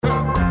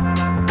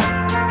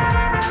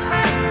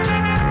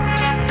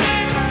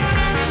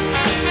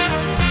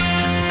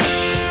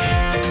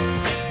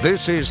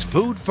This is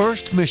Food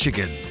First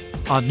Michigan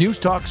on News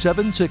Talk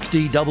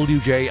 760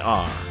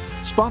 WJR,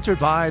 sponsored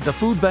by the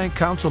Food Bank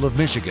Council of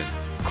Michigan,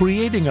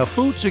 creating a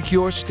food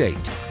secure state,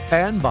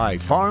 and by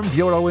Farm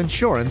Bureau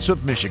Insurance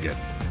of Michigan.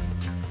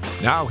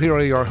 Now here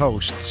are your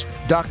hosts,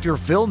 Dr.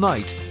 Phil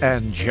Knight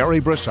and Jerry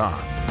Brisson.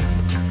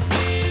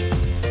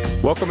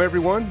 Welcome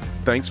everyone.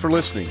 Thanks for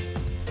listening.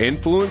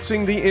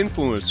 Influencing the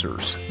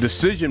influencers,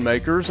 decision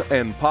makers,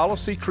 and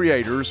policy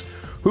creators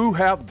who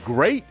have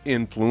great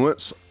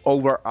influence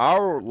over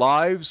our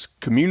lives,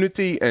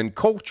 community, and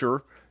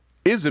culture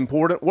is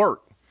important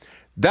work.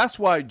 That's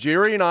why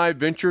Jerry and I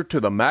venture to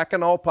the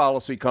Mackinac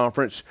Policy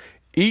Conference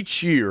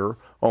each year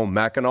on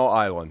Mackinac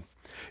Island.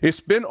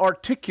 It's been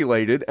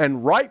articulated,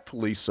 and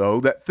rightfully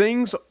so, that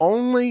things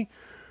only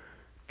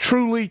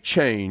truly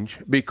change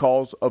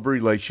because of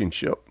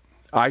relationship.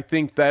 I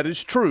think that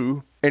is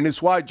true, and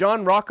it's why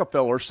John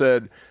Rockefeller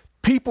said,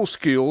 people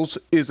skills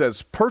is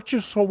as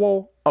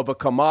purchasable of a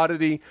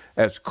commodity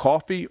as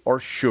coffee or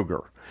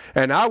sugar,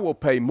 and I will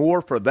pay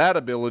more for that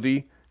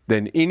ability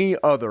than any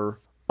other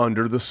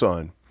under the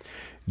sun.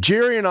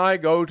 Jerry and I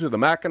go to the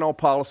Mackinac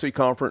Policy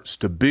Conference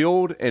to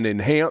build and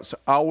enhance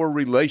our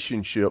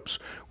relationships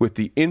with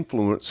the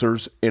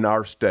influencers in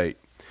our state.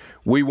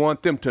 We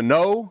want them to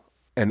know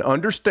and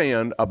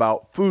understand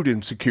about food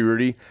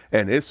insecurity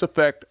and its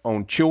effect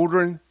on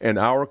children and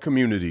our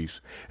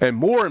communities. And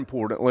more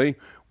importantly,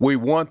 we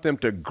want them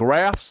to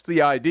grasp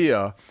the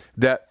idea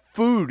that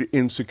food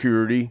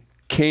insecurity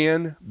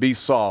can be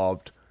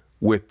solved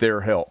with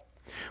their help.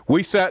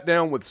 We sat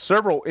down with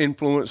several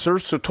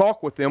influencers to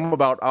talk with them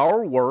about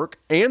our work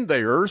and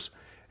theirs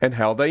and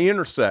how they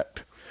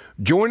intersect.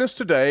 Join us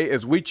today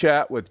as we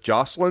chat with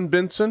Jocelyn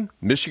Benson,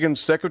 Michigan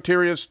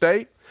Secretary of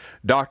State,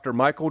 Dr.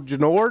 Michael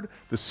Genord,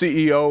 the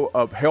CEO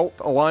of Health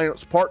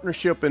Alliance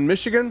Partnership in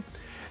Michigan,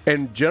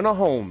 and Jenna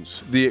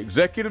Holmes, the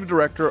Executive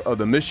Director of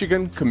the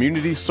Michigan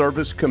Community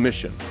Service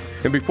Commission.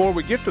 And before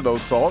we get to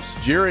those thoughts,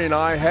 Jerry and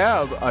I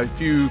have a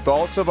few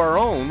thoughts of our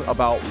own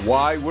about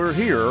why we're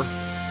here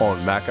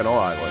on Mackinac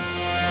Island.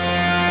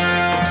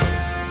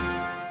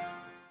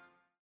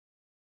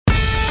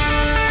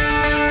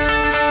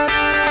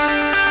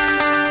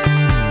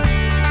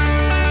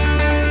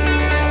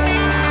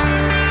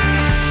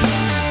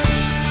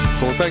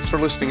 Well, thanks for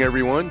listening,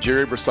 everyone.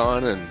 Jerry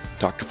Brisson and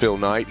Dr. Phil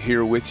Knight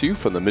here with you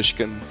from the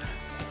Michigan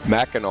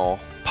Mackinac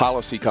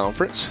Policy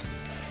Conference.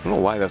 I don't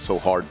know why that's so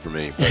hard for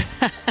me, but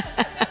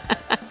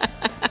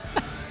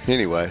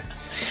anyway.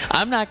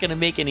 I'm not going to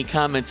make any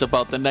comments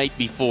about the night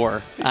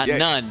before.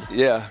 None.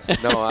 Yeah.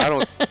 No, I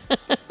don't.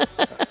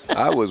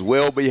 I was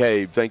well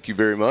behaved. Thank you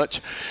very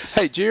much.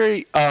 Hey,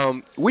 Jerry,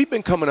 we've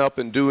been coming up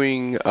and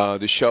doing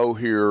the show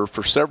here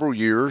for several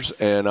years,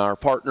 and our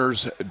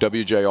partners,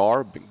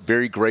 WJR,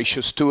 very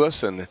gracious to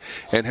us and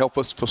help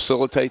us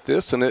facilitate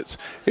this. And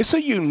it's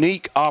a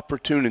unique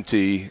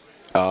opportunity.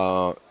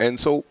 And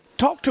so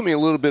talk to me a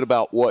little bit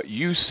about what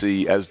you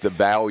see as the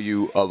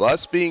value of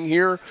us being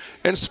here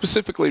and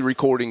specifically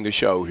recording the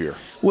show here.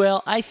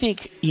 Well, I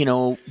think,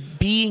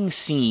 being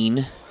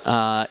seen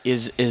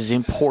is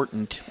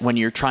important when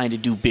you're trying to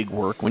do big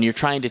work, when you're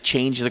trying to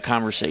change the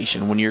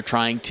conversation, when you're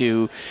trying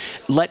to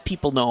let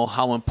people know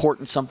how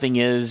important something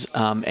is,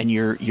 and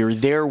you're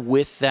there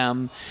with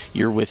them.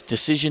 You're with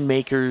decision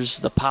makers,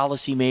 the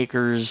policy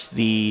makers,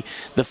 the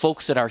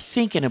folks that are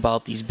thinking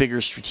about these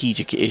bigger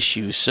strategic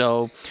issues.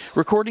 So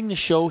recording the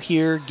show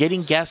here,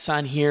 getting guests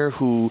on here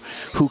who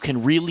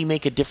can really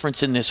make a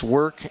difference in this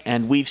work,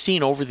 and we've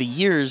seen over the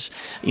years,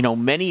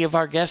 many of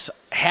our guests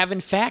have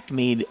in fact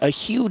made a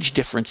huge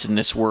difference in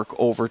this work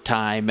over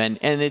time, and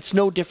it's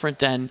no different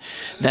than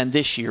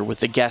this year with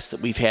the guests that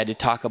we've had to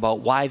talk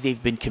about why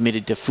they've been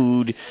committed to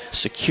food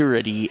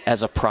security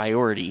as a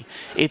priority.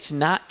 It's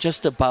not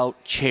just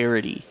about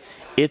charity.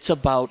 It's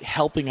about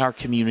helping our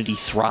community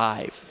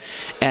thrive.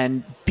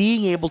 And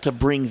being able to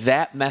bring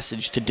that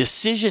message to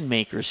decision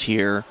makers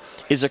here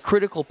is a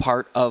critical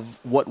part of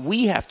what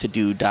we have to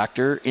do,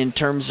 Doctor, in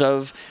terms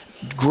of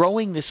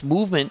growing this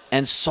movement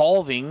and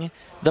solving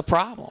the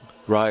problem.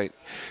 Right.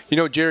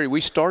 Jerry,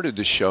 we started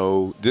the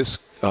show this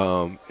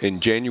in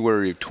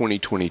January of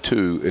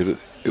 2022.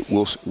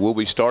 We'll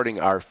be starting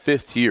our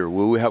 5th year.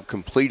 We'll have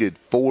completed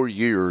 4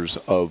 years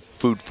of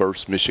Food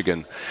First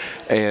Michigan.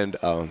 And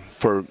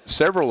for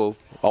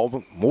all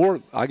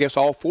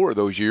 4 of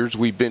those years,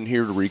 we've been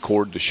here to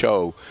record the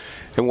show.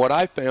 And what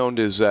I found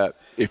is that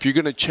if you're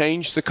going to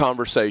change the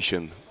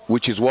conversation,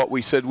 which is what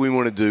we said we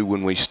want to do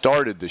when we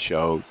started the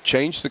show,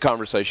 change the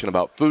conversation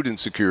about food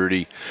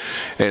insecurity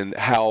and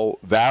how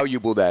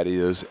valuable that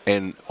is,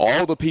 and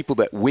all the people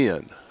that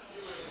win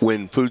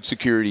when food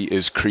security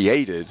is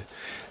created,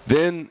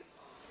 then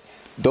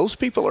those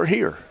people are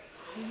here.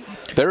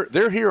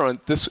 They're here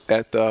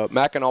at the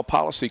Mackinac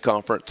Policy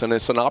Conference, and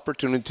it's an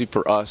opportunity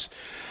for us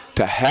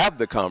to have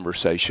the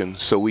conversation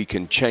so we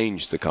can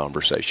change the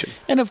conversation.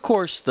 And of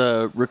course,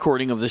 the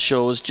recording of the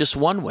show is just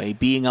one way,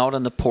 being out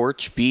on the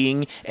porch,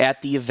 being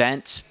at the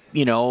events,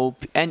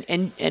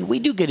 and we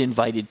do get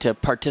invited to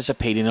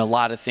participate in a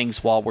lot of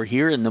things while we're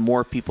here. And the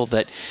more people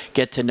that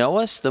get to know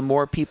us, the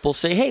more people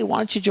say, hey, why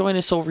don't you join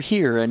us over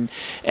here? And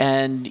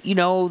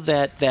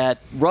that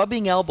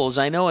rubbing elbows,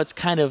 I know it's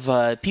kind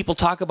of, people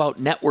talk about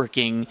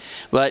networking,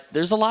 but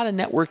there's a lot of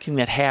networking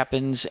that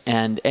happens,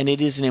 and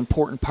it is an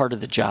important part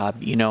of the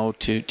job,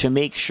 to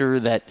make sure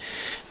that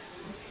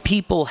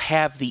people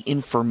have the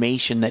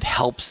information that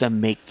helps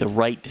them make the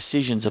right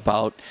decisions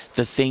about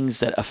the things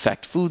that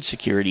affect food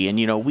security.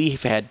 And,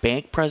 we've had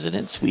bank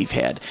presidents, we've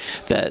had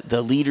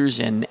the leaders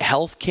in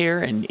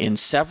healthcare and in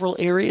several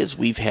areas.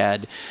 We've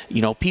had,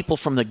 people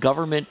from the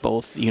government,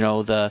 both,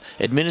 the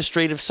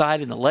administrative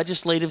side and the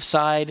legislative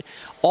side,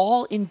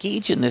 all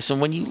engage in this. And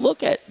when you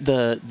look at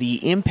the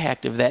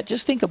impact of that,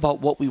 just think about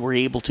what we were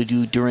able to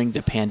do during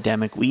the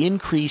pandemic. We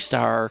increased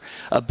our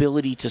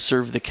ability to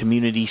serve the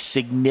community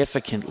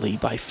significantly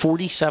by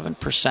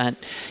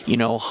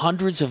 47%,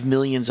 hundreds of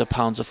millions of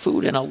pounds of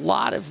food. And a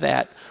lot of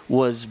that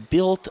was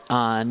built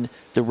on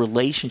the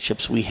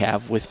relationships we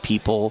have with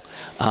people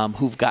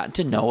who've gotten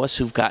to know us,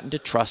 who've gotten to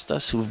trust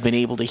us, who've been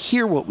able to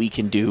hear what we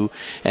can do,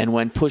 and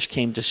when push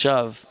came to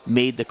shove,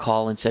 made the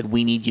call and said,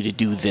 we need you to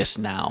do this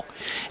now.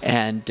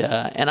 And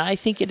I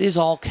think it is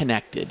all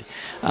connected.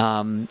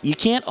 You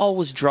can't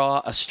always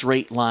draw a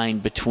straight line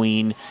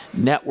between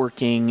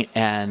networking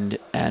and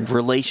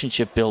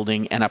relationship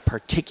building and a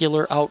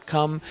particular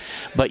outcome,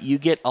 but you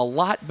get a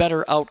lot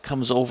better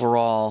outcomes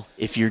overall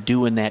if you're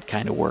doing that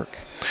kind of work.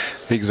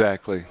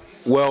 Exactly.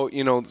 Well,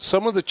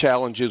 some of the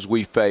challenges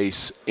we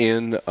face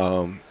in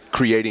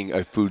creating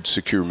a food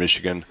secure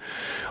Michigan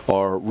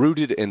are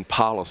rooted in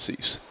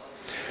policies.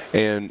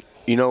 And,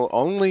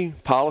 only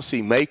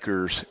policy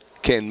makers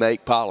can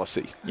make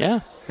policy.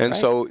 Yeah. And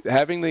so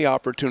having the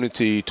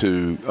opportunity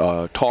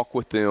to talk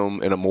with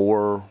them in a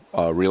more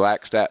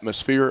relaxed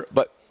atmosphere,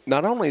 but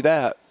not only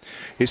that,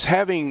 is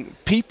having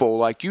people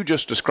like you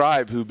just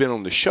described who've been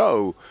on the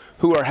show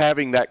who are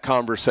having that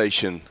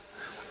conversation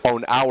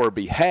on our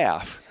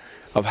behalf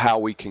of how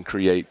we can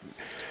create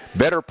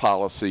better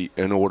policy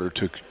in order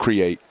to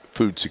create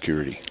food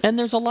security. And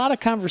there's a lot of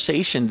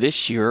conversation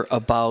this year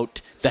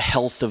about the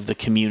health of the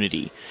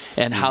community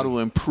and how to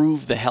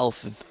improve the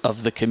health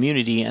of the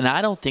community. And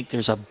I don't think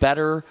there's a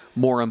better,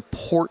 more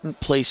important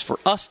place for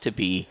us to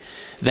be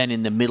than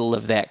in the middle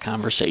of that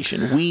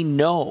conversation. We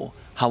know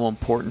how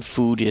important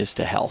food is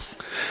to health.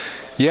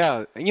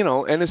 Yeah,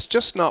 and it's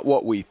just not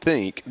what we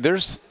think. There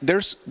was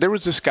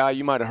this guy,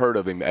 you might have heard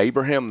of him,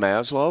 Abraham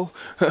Maslow.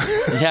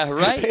 Yeah,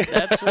 right.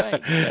 That's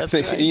right. That's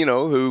right.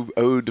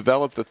 Who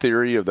developed the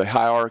theory of the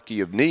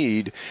hierarchy of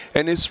need,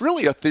 and it's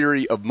really a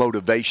theory of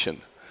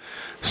motivation.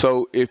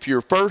 So if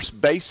your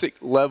first basic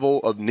level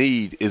of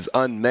need is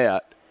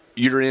unmet,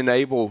 you're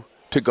unable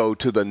to go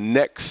to the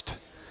next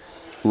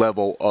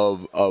level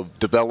of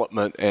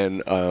development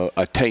and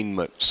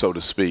attainment, so to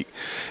speak.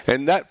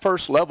 And that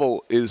first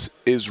level is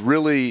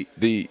really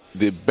the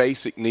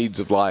basic needs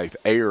of life: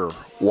 air,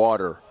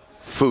 water,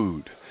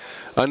 food.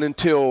 And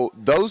until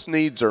those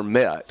needs are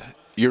met,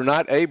 you're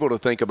not able to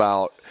think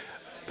about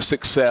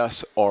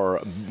success or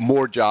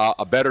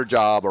a better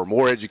job or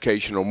more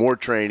education or more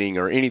training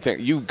or anything.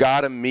 You've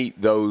got to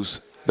meet those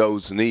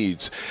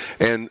needs.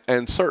 And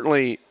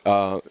certainly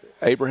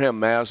Abraham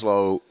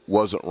Maslow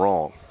wasn't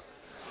wrong.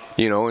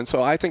 And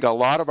so I think a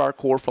lot of our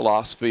core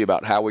philosophy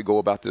about how we go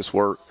about this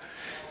work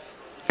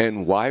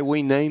and why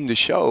we named the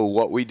show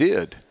what we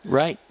did.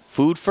 Right.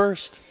 Food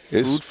first.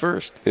 Food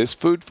first. It's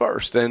food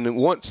first. And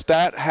once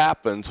that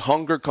happens,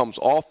 hunger comes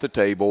off the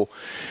table.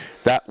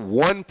 That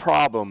one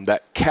problem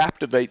that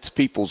captivates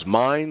people's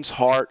minds,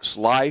 hearts,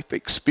 life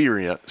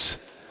experience,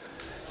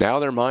 now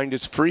their mind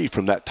is free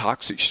from that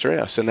toxic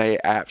stress, and they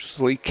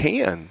absolutely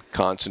can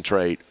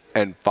concentrate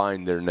and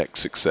find their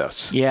next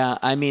success. Yeah,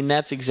 I mean,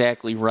 that's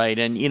exactly right.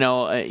 And,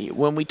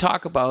 when we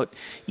talk about,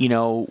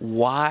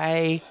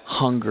 why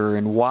hunger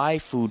and why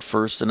food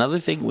first, another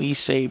thing we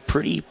say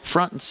pretty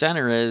front and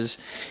center is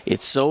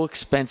it's so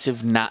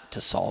expensive not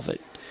to solve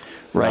it.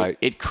 Right?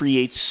 It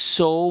creates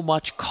so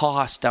much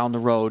cost down the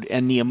road,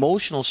 and the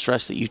emotional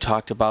stress that you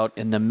talked about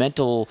and the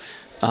mental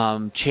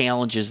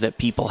challenges that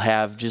people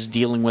have just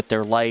dealing with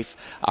their life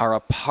are a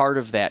part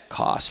of that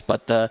cost.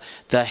 But the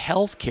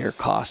healthcare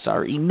costs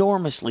are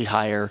enormously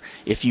higher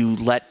if you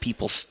let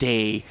people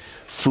stay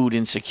food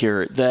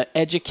insecure. The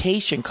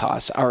education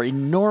costs are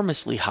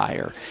enormously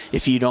higher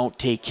if you don't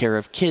take care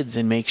of kids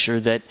and make sure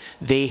that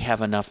they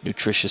have enough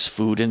nutritious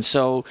food. And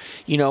so,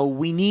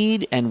 we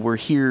need, and we're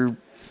here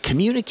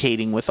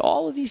communicating with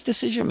all of these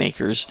decision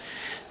makers,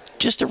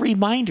 just a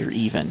reminder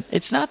even.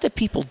 It's not that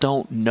people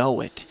don't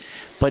know it,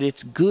 But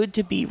it's good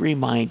to be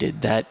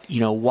reminded that,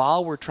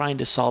 while we're trying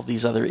to solve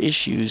these other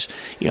issues,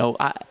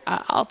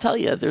 I'll tell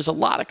you, there's a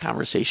lot of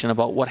conversation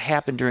about what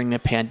happened during the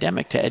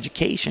pandemic to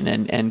education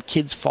and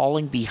kids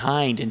falling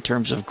behind in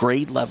terms of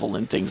grade level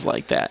and things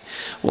like that.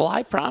 Well,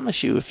 I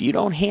promise you, if you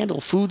don't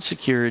handle food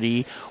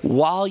security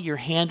while you're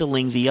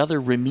handling the other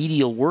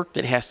remedial work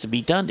that has to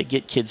be done to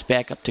get kids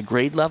back up to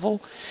grade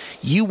level,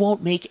 you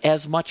won't make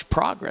as much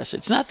progress.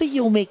 It's not that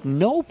you'll make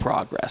no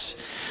progress,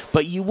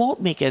 but you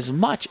won't make as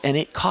much, and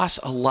it costs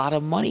a lot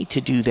of money to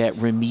do that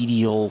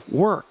remedial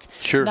work.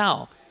 Sure.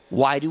 Now,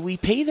 why do we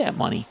pay that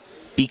money?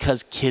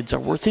 Because kids are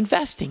worth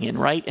investing in,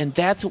 right? And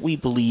that's what we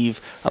believe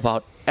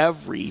about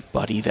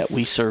everybody that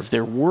we serve.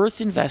 They're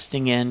worth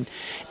investing in,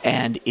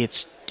 and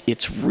it's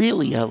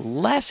really a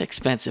less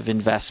expensive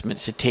investment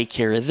to take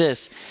care of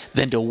this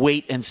than to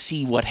wait and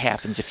see what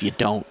happens if you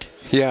don't.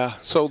 Yeah,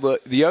 so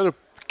the other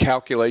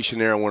calculation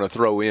there I want to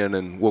throw in,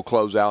 and we'll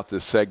close out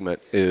this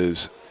segment,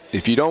 is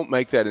if you don't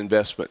make that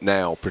investment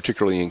now,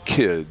 particularly in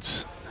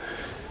kids,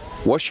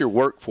 what's your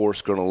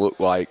workforce going to look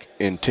like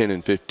in 10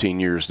 and 15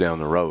 years down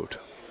the road?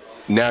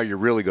 Now you're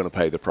really going to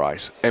pay the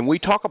price. And we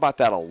talk about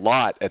that a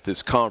lot at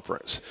this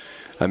conference.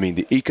 I mean,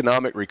 the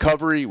economic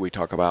recovery, we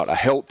talk about a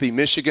healthy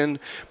Michigan,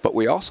 but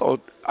we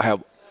also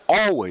have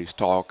always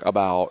talked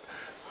about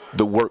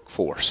the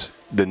workforce,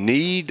 the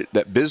need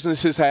that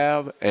businesses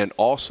have, and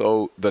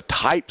also the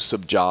types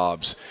of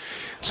jobs.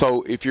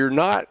 So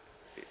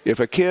if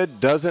a kid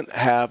doesn't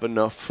have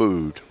enough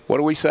food, what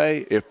do we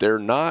say? If they're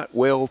not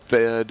well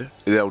fed,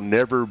 they'll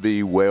never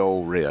be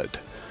well read.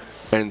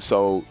 And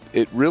so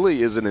it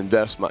really is an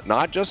investment,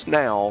 not just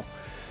now,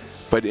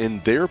 but in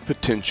their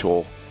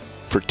potential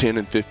for 10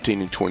 and 15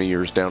 and 20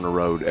 years down the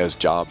road as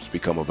jobs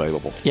become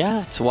available.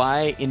 Yeah, it's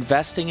why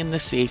investing in the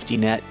safety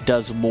net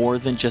does more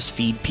than just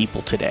feed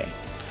people today.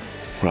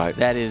 Right.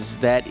 That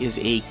is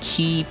a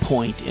key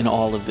point in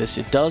all of this.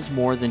 It does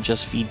more than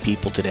just feed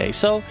people today.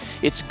 So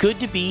it's good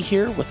to be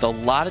here with a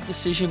lot of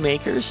decision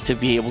makers, to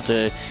be able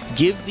to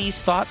give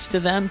these thoughts to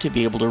them, to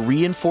be able to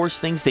reinforce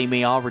things they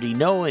may already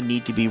know and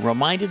need to be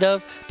reminded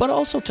of, but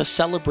also to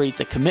celebrate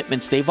the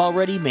commitments they've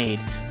already made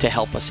to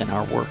help us in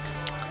our work.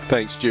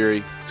 Thanks,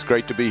 Jerry. It's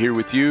great to be here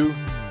with you.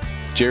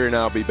 Jerry and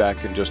I will be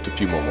back in just a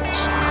few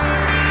moments.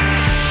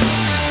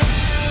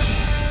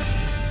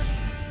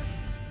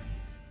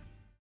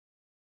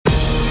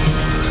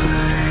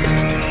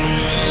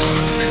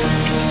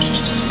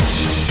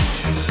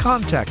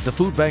 Contact the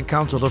Food Bank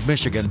Council of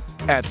Michigan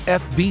at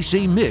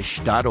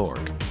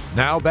fbcmich.org.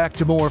 Now back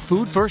to more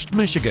Food First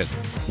Michigan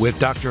with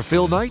Dr.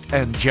 Phil Knight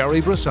and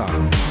Jerry Brisson.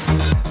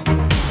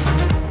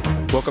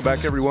 Welcome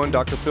back, everyone.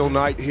 Dr. Phil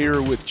Knight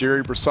here with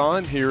Jerry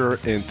Brisson here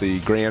at the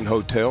Grand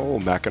Hotel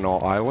on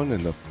Mackinac Island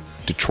in the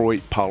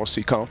Detroit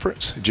Policy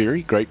Conference.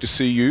 Jerry, great to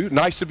see you.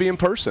 Nice to be in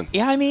person.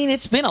 Yeah, I mean,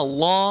 it's been a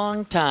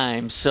long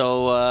time,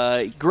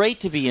 so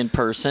great to be in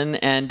person.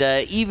 And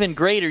even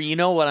greater, you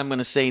know what I'm going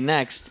to say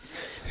next.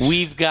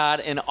 We've got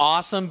an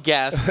awesome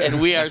guest,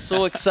 and we are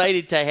so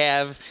excited to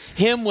have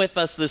him with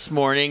us this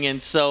morning.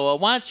 And so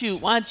why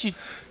don't you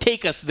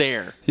take us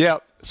there? Yeah,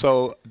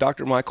 so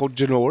Dr. Michael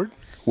Genord,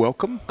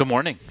 welcome. Good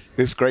morning.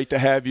 It's great to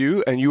have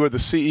you, and you are the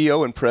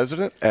CEO and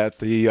president at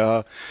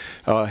the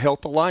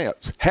Health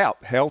Alliance,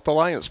 HAP, Health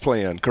Alliance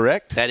Plan,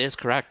 correct? That is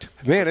correct.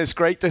 Man, it's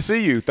great to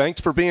see you. Thanks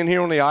for being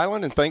here on the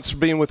island, and thanks for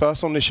being with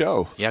us on the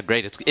show. Yeah,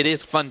 great. It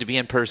is fun to be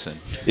in person.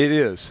 It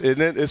is.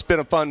 It's been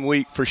a fun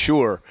week for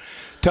sure.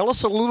 Tell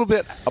us a little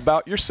bit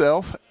about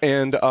yourself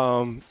and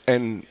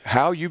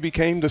how you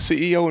became the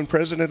CEO and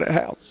president at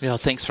HAP.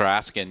 Thanks for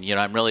asking.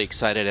 I'm really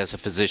excited as a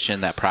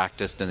physician that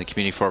practiced in the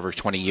community for over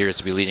 20 years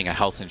to be leading a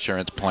health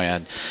insurance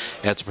plan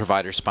as a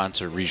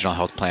provider-sponsored regional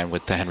health plan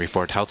with the Henry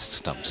Ford Health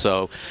System.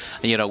 So,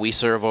 we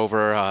serve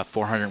over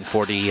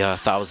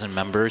 440,000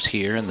 members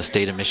here in the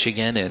state of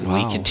Michigan, and Wow.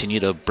 we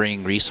continue to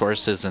bring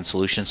resources and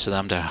solutions to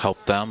them to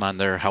help them on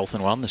their health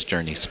and wellness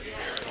journeys.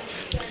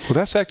 Well,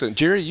 that's excellent.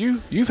 Jerry,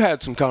 you've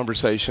had some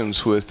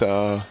conversations with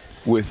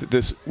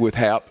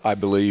HAP, I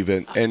believe,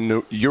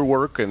 and your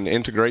work and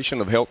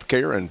integration of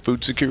healthcare and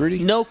food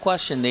security. No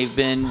question. They've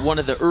been one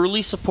of the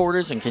early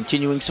supporters and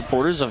continuing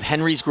supporters of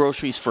Henry's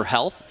Groceries for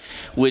Health,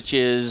 which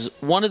is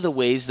one of the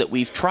ways that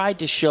we've tried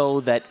to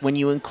show that when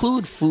you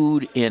include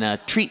food in a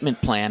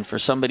treatment plan for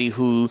somebody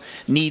who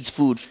needs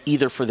food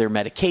either for their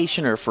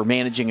medication or for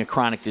managing a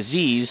chronic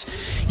disease,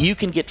 you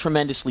can get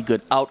tremendously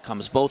good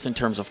outcomes, both in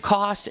terms of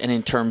cost and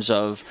in terms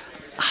of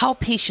how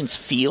patients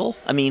feel.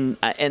 I mean,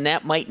 and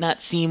that might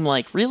not seem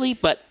like really,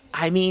 but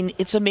I mean,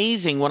 it's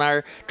amazing when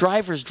our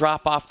drivers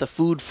drop off the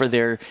food for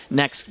their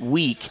next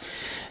week.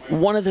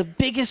 One of the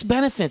biggest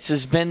benefits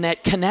has been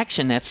that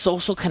connection, that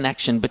social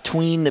connection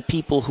between the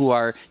people who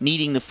are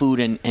needing the food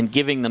and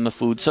giving them the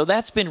food. So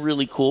that's been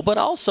really cool. But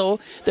also,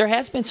 there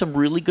has been some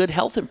really good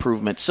health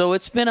improvements. So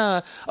it's been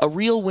a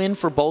real win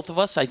for both of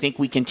us. I think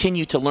we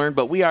continue to learn,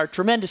 but we are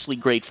tremendously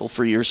grateful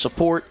for your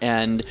support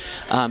and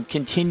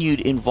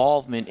continued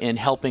involvement in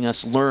helping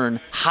us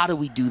learn how do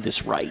we do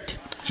this right.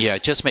 Yeah,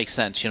 it just makes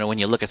sense. When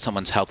you look at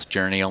someone's health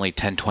journey, only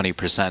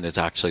 10-20% is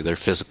actually their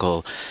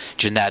physical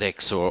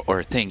genetics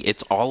or thing.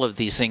 It's all of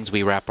these things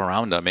we wrap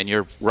around them. And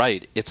you're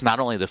right. It's not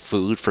only the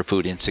food for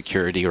food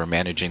insecurity or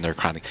managing their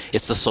chronic,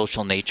 it's the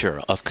social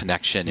nature of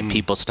connection and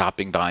people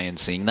stopping by and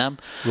seeing them.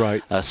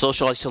 Right.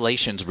 Social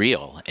isolation's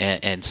real.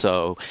 And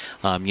so,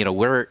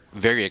 we're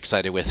very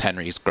excited with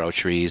Henry's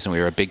Groceries, and we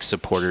were a big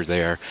supporter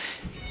there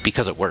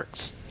because it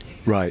works.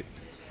 Right.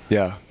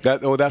 Yeah,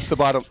 that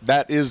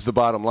is the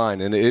bottom line,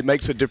 and it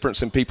makes a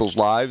difference in people's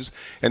lives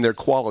and their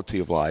quality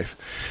of life.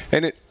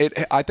 And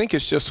I think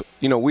it's just,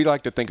 we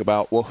like to think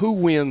about, well, who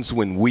wins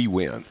when we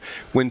win?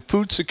 When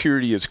food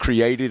security is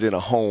created in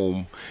a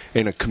home,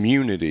 in a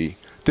community,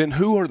 then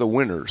who are the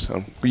winners?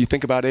 When you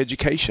think about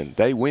education,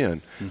 they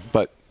win.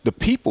 But the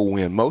people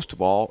win most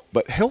of all,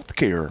 but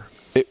healthcare.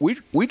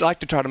 We'd like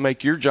to try to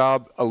make your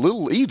job a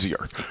little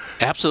easier.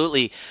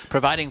 Absolutely.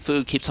 Providing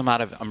food keeps them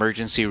out of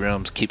emergency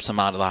rooms, keeps them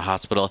out of the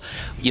hospital.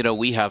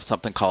 We have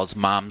something called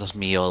Mom's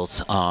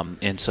Meals.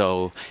 And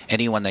so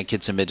anyone that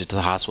gets admitted to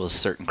the hospital with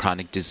certain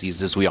chronic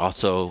diseases, we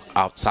also,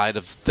 outside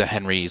of the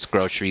Henry's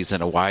Groceries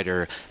and a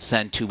wider,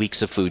 send 2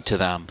 weeks of food to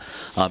them.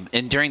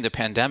 And during the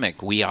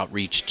pandemic, we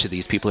outreached to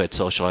these people who had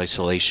social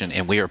isolation,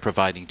 and we are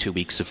providing 2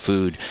 weeks of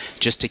food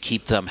just to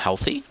keep them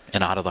healthy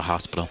and out of the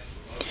hospital.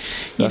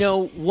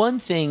 One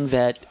thing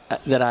that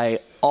I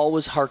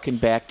always hearken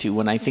back to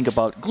when I think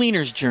about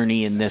Gleaner's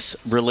journey in this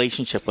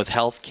relationship with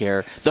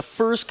healthcare, the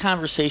first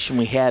conversation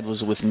we had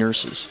was with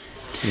nurses.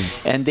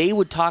 And they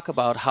would talk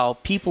about how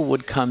people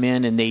would come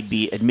in and they'd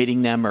be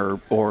admitting them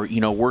or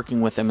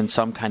working with them in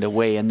some kind of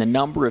way, and the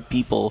number of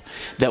people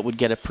that would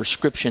get a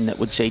prescription that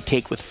would say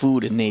take with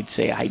food, and they'd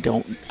say I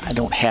don't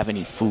have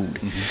any food.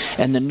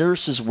 And the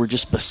nurses were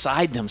just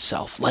beside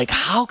themselves, like,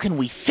 how can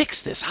we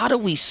fix this? How do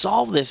we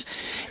solve this?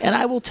 And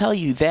I will tell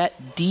you,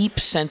 that deep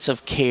sense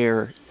of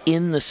care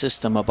in the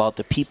system about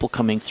the people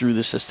coming through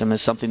the system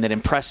is something that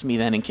impressed me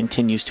then and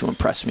continues to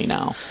impress me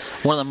now.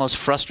 One of the most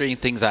frustrating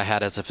things I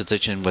had as a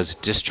physician was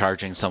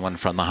discharging someone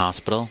from the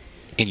hospital,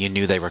 and you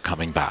knew they were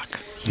coming back.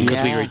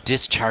 Because we were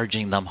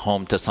discharging them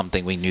home to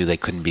something we knew they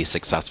couldn't be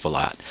successful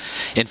at.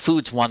 And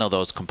food's one of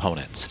those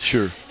components.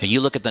 Sure. And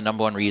you look at the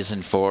number one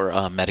reason for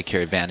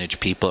Medicare Advantage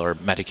people or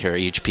Medicare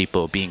age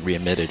people being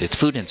readmitted, it's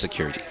food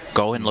insecurity.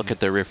 Go and look at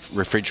their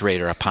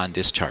refrigerator upon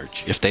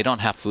discharge. If they don't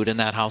have food in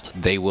that house,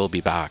 they will be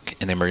back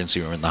in the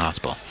emergency room in the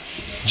hospital.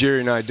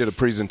 Jerry and I did a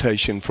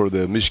presentation for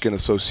the Michigan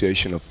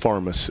Association of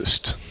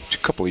Pharmacists a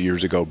couple of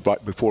years ago,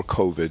 right before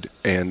COVID,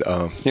 and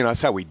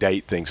that's how we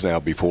date things now: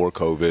 before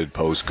COVID,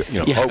 post.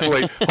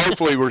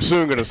 Hopefully, we're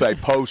soon going to say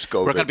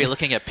post-COVID. We're going to be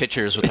looking at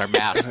pictures with our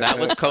masks. That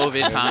was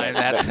COVID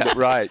time.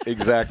 Right,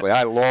 exactly.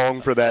 I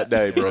long for that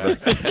day, brother.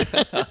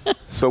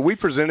 So we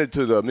presented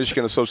to the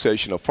Michigan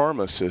Association of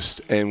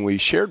Pharmacists, and we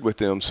shared with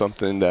them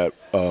something that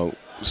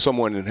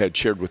someone had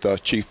shared with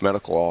us, Chief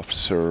Medical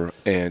Officer,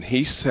 and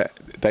he said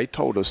they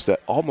told us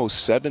that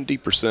almost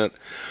 70%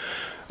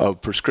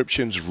 of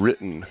prescriptions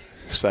written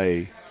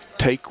say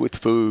take with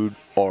food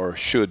or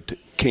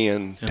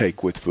can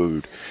take with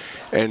food.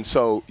 And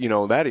so,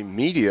 that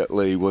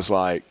immediately was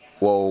like,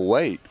 well,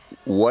 wait,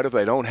 what if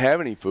they don't have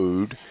any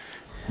food?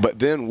 But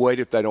then wait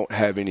if they don't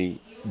have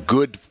any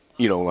good,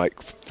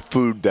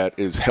 food that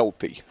is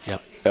healthy.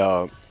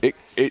 Yep.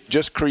 It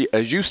just creates,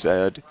 as you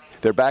said,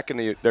 they're back in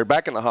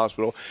the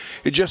hospital.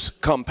 It just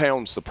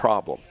compounds the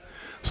problem.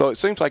 So it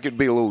seems like it'd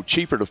be a little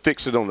cheaper to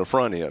fix it on the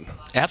front end.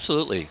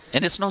 Absolutely.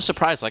 And it's no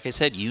surprise. Like I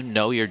said,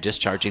 you're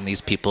discharging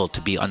these people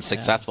to be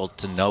unsuccessful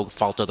to no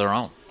fault of their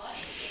own.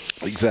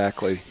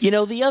 Exactly.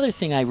 The other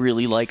thing I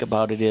really like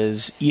about it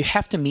is you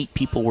have to meet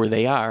people where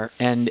they are,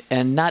 and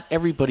not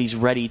everybody's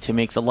ready to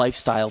make the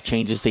lifestyle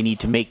changes they need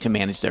to make to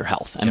manage their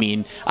health. I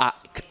mean,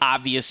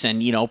 obvious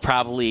and,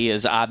 probably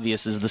as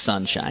obvious as the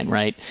sunshine,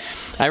 right?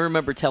 I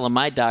remember telling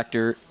my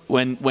doctor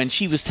when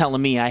she was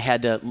telling me I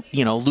had to,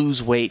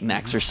 lose weight and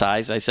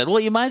exercise, I said, well,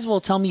 you might as well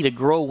tell me to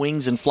grow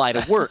wings and fly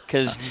to work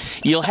because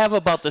you'll have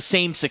about the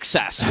same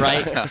success,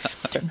 right?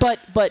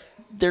 But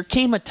there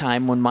came a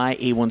time when my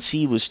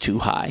A1C was too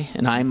high,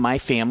 and my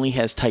family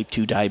has type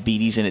 2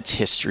 diabetes in its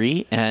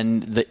history,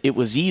 and it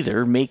was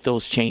either make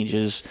those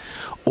changes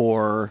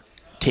or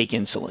take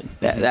insulin.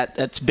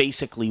 That's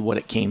basically what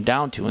it came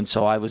down to. And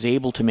so I was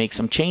able to make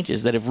some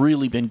changes that have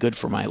really been good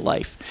for my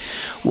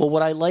life. Well,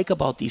 what I like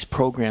about these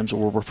programs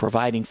where we're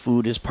providing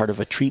food as part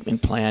of a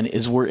treatment plan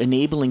is we're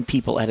enabling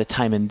people at a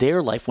time in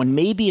their life when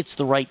maybe it's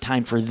the right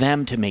time for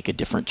them to make a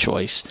different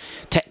choice,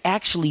 to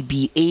actually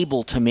be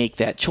able to make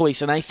that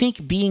choice. And I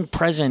think being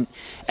present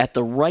at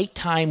the right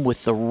time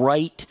with the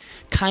right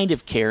kind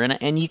of care,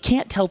 and you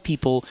can't tell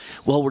people,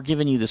 well, we're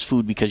giving you this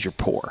food because you're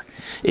poor.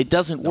 It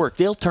doesn't work.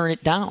 They'll turn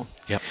it down.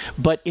 Yep.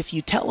 But if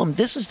you tell them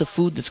this is the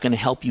food that's going to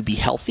help you be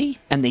healthy,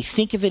 and they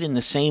think of it in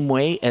the same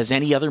way as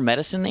any other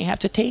medicine they have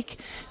to take,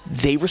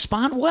 they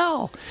respond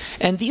well.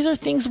 And these are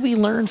things we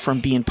learn from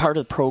being part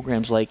of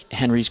programs like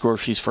Henry's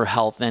Groceries for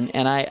Health. And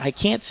I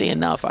can't say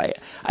enough. I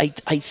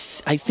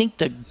think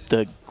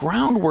the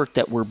groundwork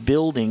that we're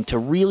building to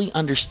really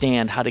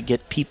understand how to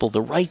get people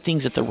the right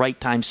things at the right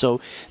time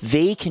so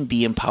they can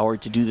be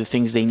empowered to do the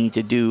things they need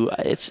to do,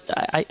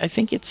 I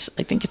think it's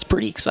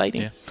pretty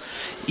exciting.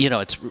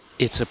 Yeah.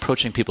 It's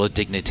approaching people with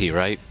dignity,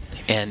 right?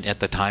 And at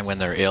the time when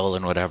they're ill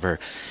and whatever,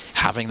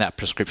 having that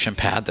prescription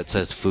pad that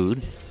says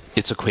food,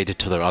 it's equated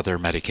to their other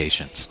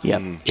medications.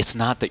 Yep. It's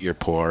not that you're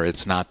poor.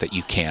 It's not that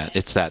you can't.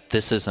 It's that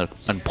this is an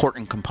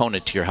important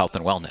component to your health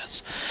and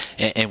wellness,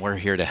 and we're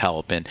here to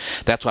help. And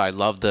that's why I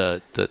love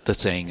the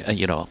saying,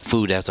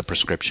 food as a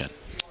prescription.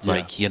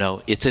 Like,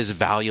 it's as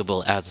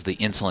valuable as the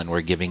insulin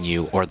we're giving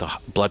you or the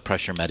blood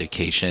pressure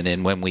medication.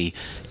 And when we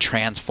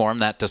transform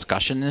that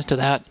discussion into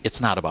that,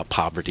 it's not about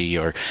poverty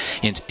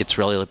it's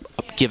really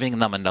giving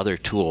them another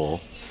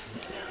tool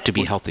to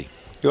be healthy.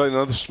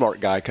 Another smart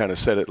guy kind of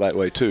said it that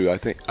way too. I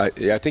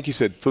think he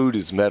said food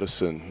is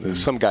medicine.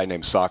 There's some guy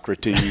named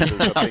Socrates or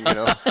something,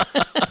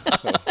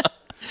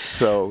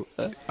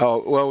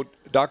 Well,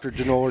 Dr.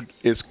 Genord,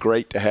 it's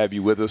great to have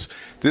you with us.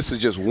 This is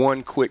just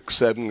one quick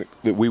segment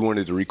that we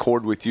wanted to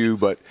record with you,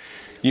 but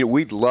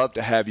we'd love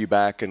to have you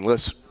back, and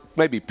let's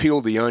maybe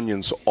peel the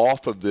onions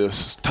off of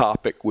this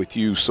topic with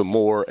you some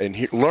more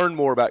and learn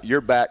more about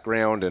your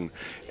background and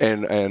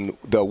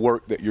the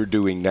work that you're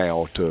doing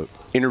now to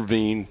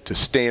intervene, to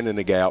stand in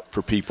the gap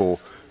for people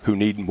who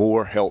need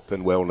more health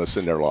and wellness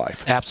in their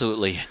life.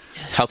 Absolutely.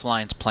 Health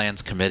Alliance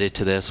Plan's committed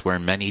to this. We're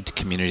in many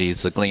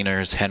communities, the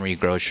Gleaners, Henry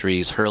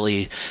Groceries,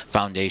 Hurley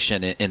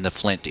Foundation in the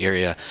Flint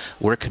area.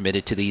 We're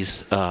committed to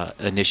these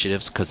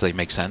initiatives because they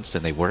make sense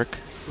and they work.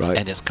 Right.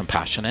 And it's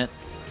compassionate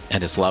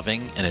and it's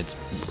loving and it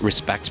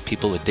respects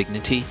people with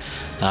dignity.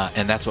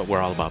 And that's what we're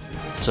all about.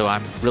 So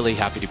I'm really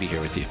happy to be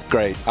here with you.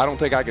 Great. I don't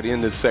think I could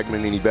end this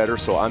segment any better,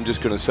 so I'm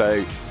just going to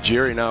say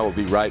Jerry and I will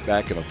be right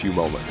back in a few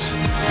moments.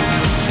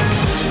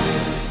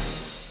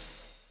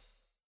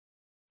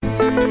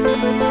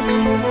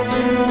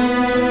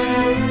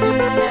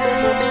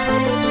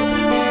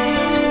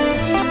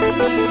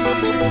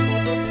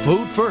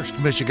 Food First,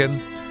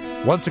 Michigan.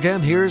 Once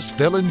again, here's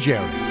Phil and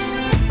Jerry.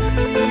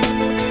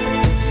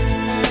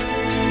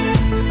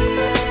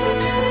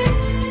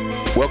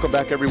 Welcome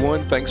back,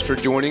 everyone. Thanks for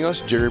joining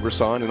us. Jerry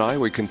Brisson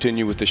and we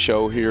continue with the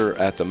show here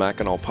at the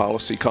Mackinac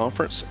Policy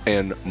Conference,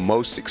 and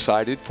most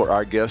excited for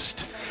our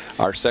guest,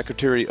 our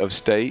Secretary of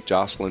State,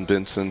 Jocelyn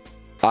Benson.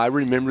 I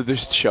remember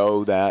this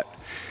show that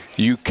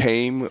you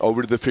came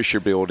over to the Fisher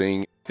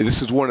Building.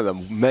 This is one of the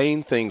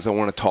main things I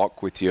want to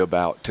talk with you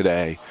about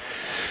today.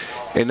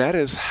 And that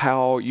is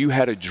how you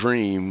had a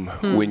dream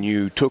when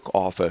you took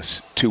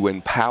office to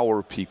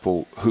empower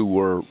people who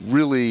were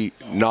really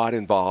not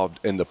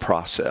involved in the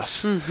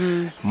process.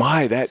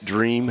 My, that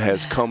dream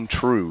has come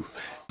true.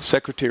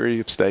 Secretary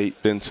of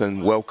State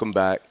Benson, welcome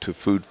back to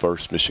Food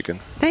First Michigan.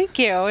 Thank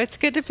you. It's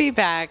good to be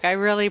back. I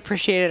really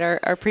appreciated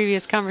our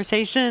previous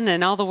conversation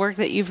and all the work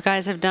that you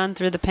guys have done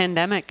through the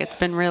pandemic. It's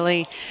been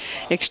really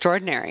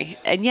extraordinary.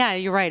 And yeah,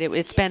 you're right.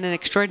 It's been an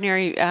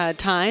extraordinary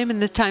time,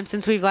 and the time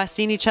since we've last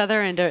seen each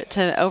other, and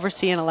to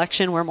oversee an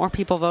election where more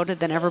people voted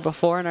than ever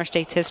before in our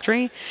state's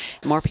history.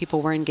 More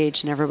people were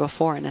engaged than ever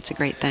before, and that's a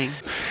great thing.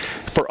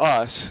 For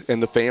us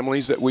and the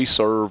families that we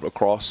serve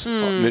across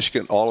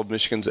Michigan, all of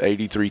Michigan's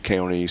 83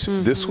 counties,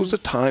 this was a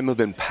time of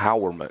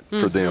empowerment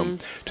for them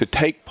to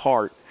take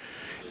part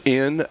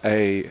in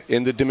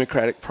the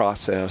democratic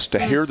process, to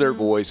hear their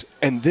voice.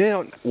 And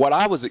then what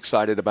I was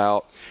excited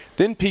about,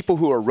 then people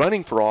who are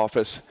running for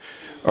office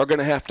are going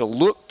to have to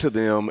look to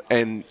them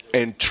and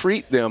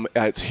treat them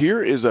as,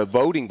 here is a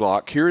voting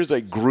block, here is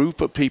a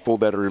group of people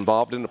that are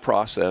involved in the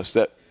process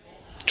that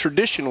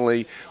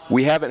traditionally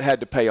we haven't had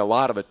to pay a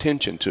lot of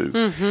attention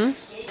to.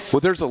 Well,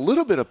 there's a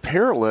little bit of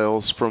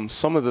parallels from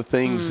some of the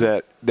things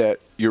that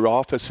your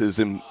office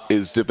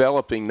is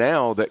developing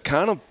now that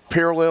kind of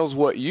parallels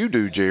what you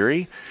do,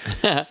 Jerry.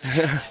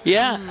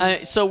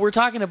 So we're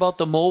talking about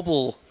the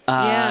mobile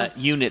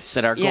units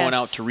that are going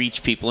out to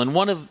reach people. And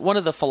one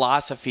of the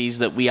philosophies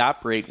that we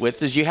operate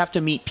with is you have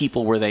to meet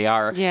people where they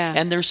are. Yeah.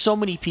 And there's so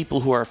many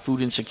people who are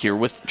food insecure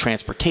with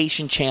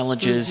transportation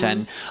challenges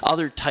and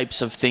other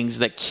types of things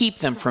that keep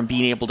them from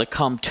being able to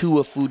come to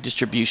a food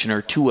distribution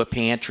or to a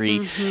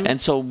pantry. And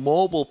so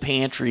mobile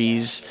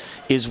pantries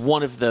is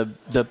one of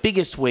the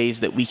biggest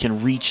ways that we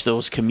can reach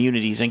those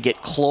communities and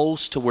get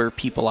close to where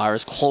people are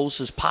as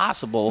close as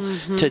possible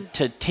to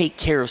take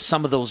care of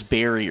some of those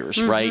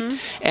barriers, right?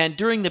 And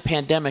during the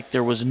pandemic,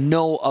 there was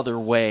no other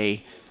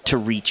way to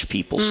reach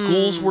people.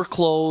 Schools were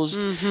closed,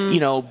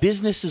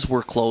 businesses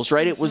were closed,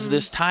 right? It was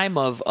this time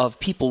of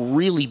people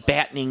really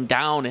battening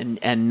down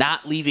and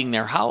not leaving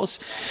their house.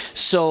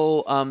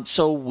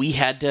 So we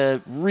had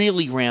to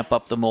really ramp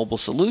up the mobile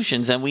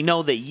solutions. And we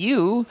know that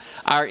you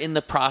are in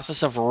the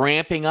process of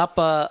ramping up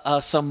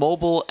some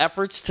mobile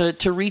efforts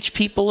to reach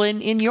people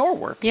in your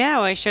work. Yeah,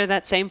 well, I share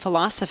that same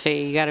philosophy.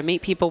 You got to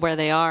meet people where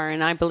they are,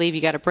 and I believe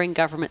you got to bring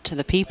government to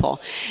the people.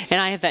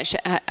 And I have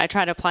I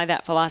try to apply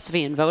that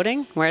philosophy in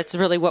voting, where it's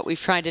really what we've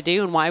tried to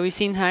do and why we've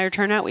seen higher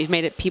turnout. We've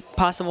made it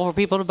possible for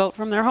people to vote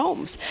from their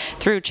homes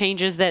through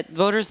changes that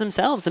voters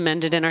themselves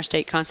amended in our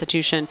state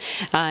constitution,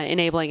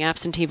 enabling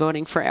absentee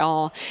voting for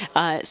all.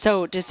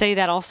 So to say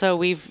that also,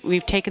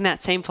 we've taken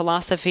that same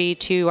philosophy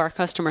to our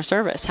customer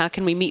service. How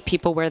can we meet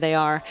people where they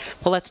are?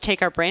 Well, let's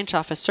take our branch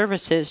office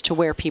services to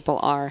where people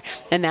are.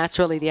 And that's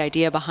really the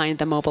idea behind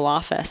the mobile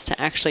office,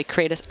 to actually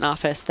create an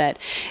office that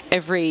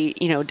every,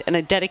 in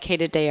a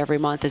dedicated day every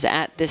month is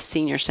at this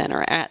senior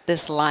center, at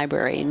this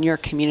library in your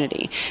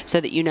community,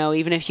 so that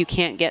even if you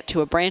can't get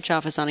to a branch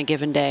office on a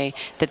given day,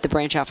 that the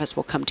branch office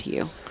will come to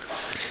you.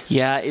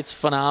 Yeah, it's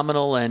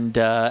phenomenal, and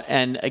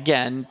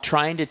again,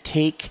 trying to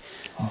take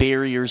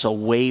barriers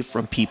away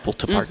from people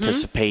to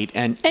participate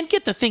and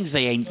get the things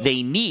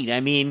they need. I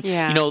mean,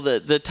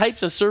 the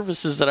types of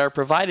services that are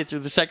provided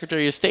through the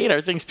Secretary of State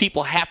are things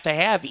people have to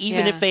have,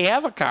 even if they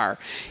have a car.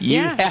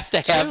 You have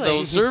to have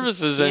those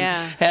services. And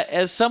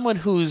as someone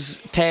whose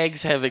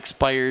tags have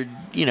expired,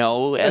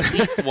 at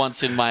least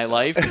once in my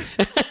life,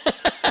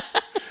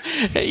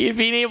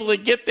 being able to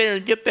get there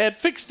and get that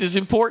fixed is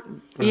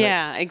important. Right?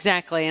 Yeah,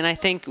 exactly. And I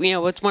think,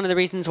 it's one of the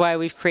reasons why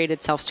we've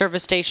created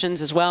self-service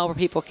stations as well, where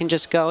people can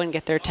just go and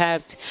get their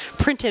tabs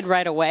printed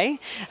right away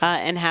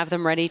and have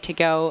them ready to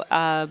go.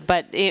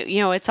 But,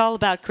 it's all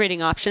about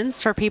creating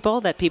options for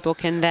people that people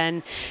can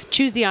then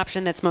choose the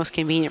option that's most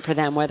convenient for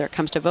them, whether it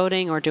comes to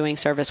voting or doing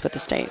service with the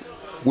state.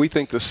 We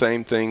think the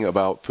same thing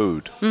about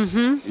food. We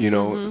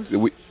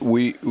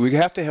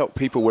have to help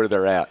people where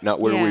they're at, not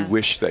where we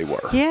wish they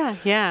were.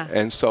 Yeah.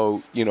 And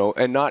so,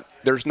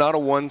 there's not a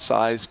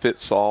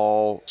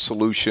one-size-fits-all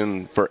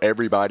solution for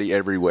everybody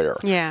everywhere.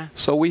 Yeah.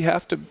 So we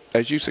have to,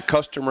 as you said,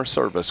 customer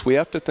service. We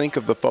have to think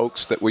of the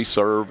folks that we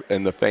serve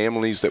and the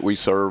families that we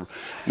serve.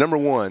 Number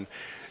one,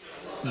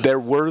 they're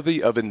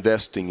worthy of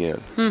investing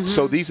in.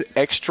 So these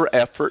extra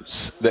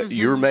efforts that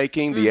you're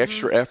making, the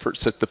extra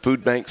efforts that the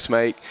food banks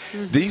make,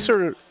 this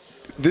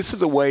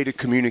is a way to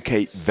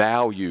communicate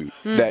value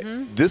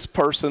that this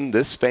person,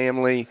 this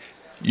family,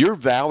 you're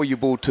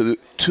valuable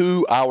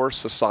to our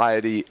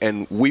society,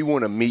 and we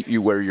want to meet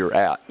you where you're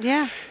at.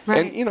 Yeah,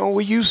 right. And,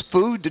 we use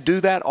food to do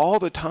that all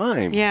the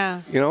time.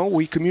 Yeah.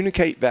 We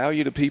communicate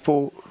value to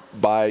people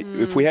by,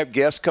 if we have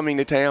guests coming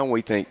to town, we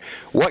think,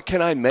 what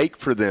can I make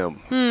for them?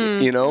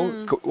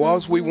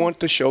 Because we want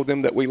to show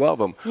them that we love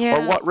them. Yeah.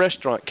 Or what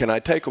restaurant can I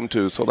take them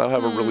to so they'll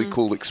have a really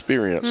cool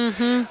experience?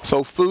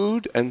 So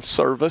food and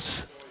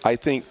service, I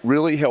think,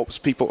 really helps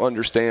people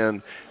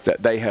understand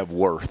that they have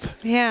worth.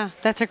 Yeah,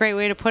 that's a great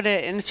way to put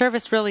it. And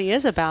service really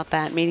is about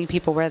that, meeting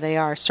people where they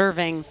are,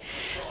 serving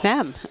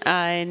them,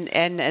 and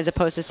as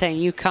opposed to saying,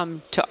 you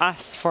come to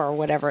us for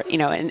whatever,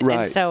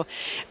 And so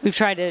we've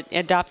tried to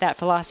adopt that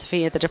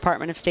philosophy at the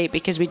Department of State,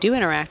 because we do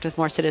interact with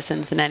more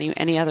citizens than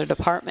any other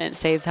department,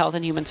 save Health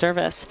and Human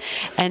Service.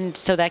 And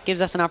so that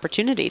gives us an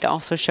opportunity to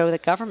also show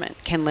that government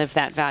can live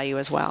that value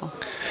as well.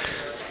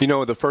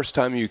 The first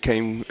time you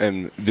came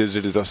and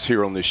visited us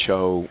here on this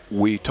show,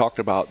 we talked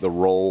about the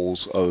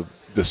roles of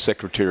the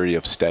Secretary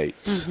of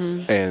States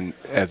and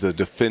as a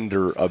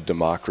defender of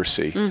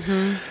democracy.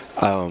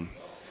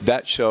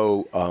 That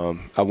show,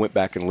 I went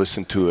back and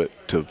listened to it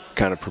to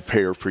kind of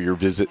prepare for your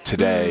visit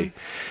today.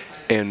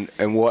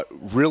 And what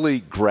really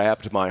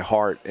grabbed my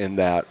heart in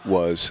that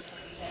was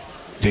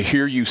to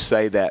hear you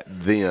say that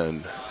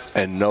then,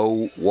 and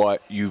know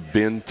what you've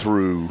been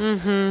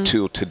through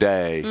till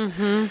today,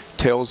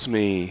 tells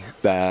me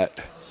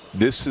that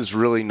this is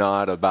really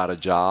not about a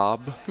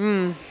job.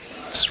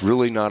 It's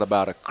really not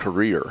about a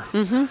career.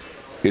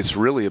 It's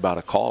really about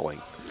a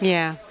calling.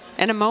 Yeah,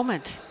 and a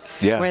moment.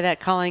 Where that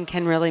calling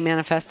can really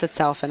manifest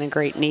itself in a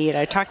great need.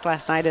 I talked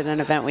last night at an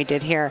event we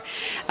did here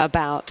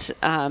about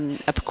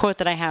a quote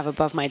that I have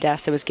above my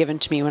desk that was given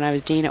to me when I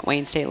was dean at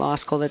Wayne State Law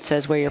School that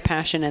says, where your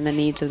passion and the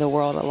needs of the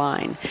world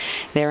align,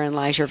 therein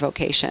lies your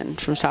vocation,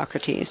 from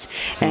Socrates.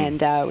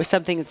 And it was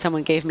something that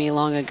someone gave me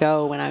long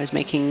ago when I was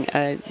when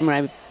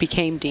I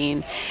became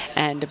dean,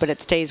 but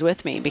it stays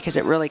with me because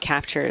it really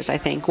captures, I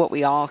think, what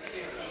we all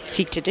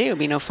seek to do,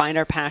 find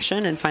our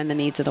passion and find the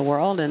needs of the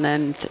world, and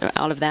then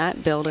out of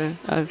that build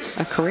a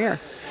career.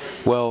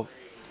 Well,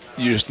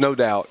 there's no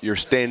doubt you're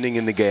standing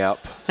in the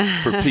gap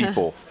for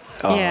people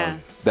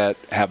that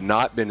have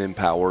not been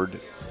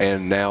empowered,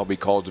 and now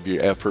because of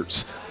your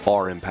efforts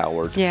are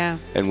empowered. Yeah.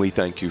 And we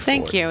thank you for it.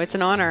 Thank you. It's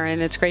an honor,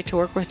 and it's great to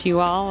work with you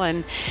all,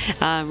 and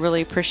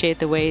really appreciate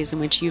the ways in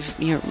which you've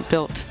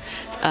built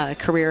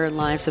career and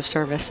lives of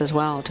service as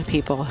well to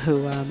people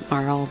who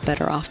are all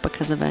better off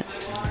because of it.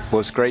 Well,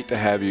 it's great to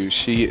have you.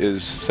 She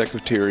is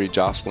Secretary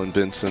Jocelyn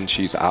Benson.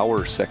 She's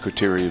our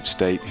Secretary of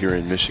State here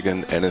in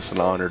Michigan, and it's an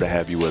honor to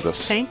have you with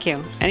us. Thank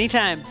you.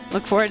 Anytime.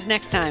 Look forward to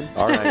next time.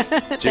 All right.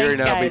 Jerry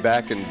Thanks, and I will be guys.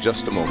 back in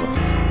just a moment.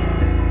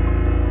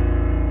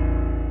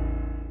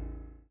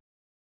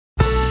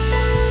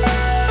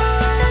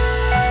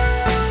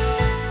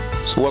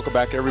 So Welcome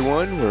back,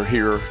 everyone. We're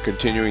here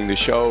continuing the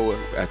show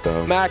at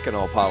the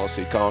Mackinac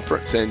Policy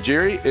Conference. And,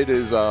 Jerry, it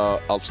is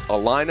a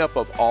lineup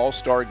of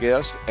all-star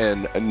guests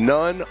and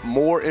none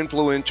more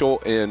influential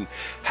in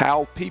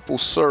how people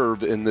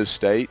serve in this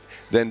state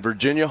than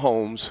Virginia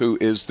Holmes, who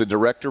is the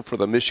director for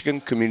the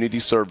Michigan Community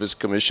Service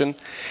Commission.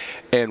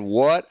 And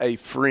what a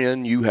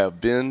friend you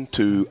have been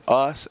to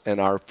us and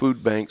our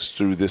food banks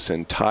through this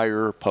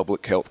entire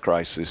public health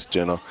crisis,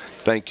 Jenna.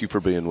 Thank you for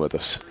being with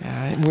us.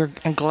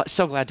 I'm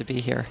so glad to be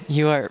here.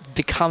 You are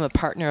become a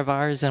partner of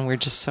ours, and we're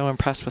just so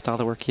impressed with all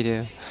the work you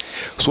do.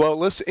 So, well,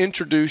 let's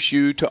introduce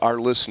you to our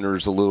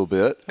listeners a little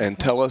bit and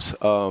tell us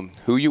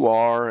who you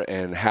are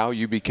and how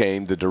you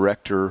became the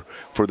director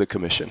for the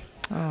commission.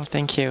 Oh,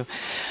 thank you.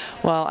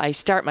 Well, I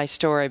start my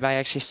story by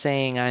actually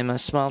saying I'm a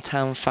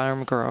small-town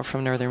farm girl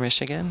from northern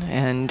Michigan,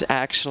 and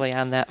actually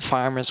on that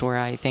farm is where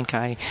I think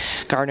I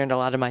garnered a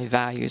lot of my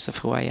values of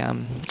who I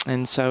am.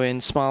 And so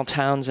in small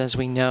towns, as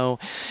we know,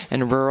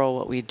 in rural,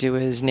 what we do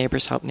is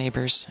neighbors help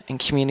neighbors, and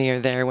community are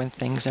there when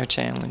things are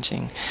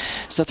challenging.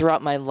 So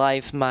throughout my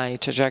life, my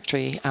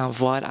trajectory of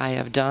what I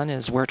have done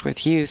is worked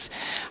with youth.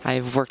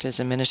 I've worked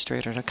as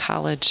administrator at a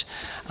college.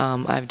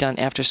 I've done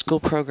after-school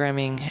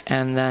programming,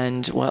 and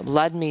then what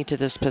led me to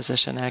this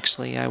position,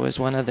 actually, I was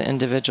one of the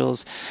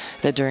individuals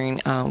that during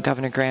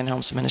Governor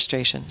Granholm's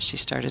administration, she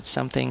started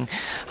something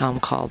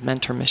called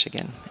Mentor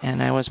Michigan,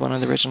 and I was one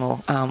of the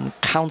original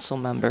council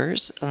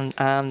members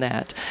on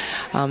that.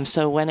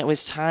 So when it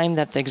was time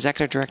that the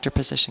executive director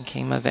position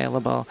came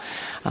available,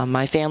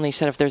 my family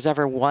said if there's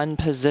ever one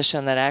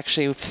position that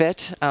actually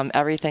fit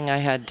everything I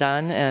had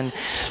done and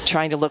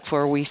trying to look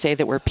for, we say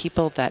that we're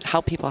people that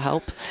help people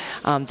help,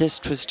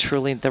 this was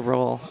truly the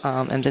role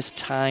and this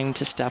time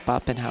to step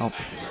up and help.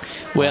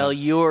 Well,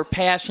 your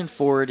passion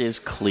for it is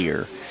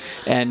clear,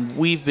 and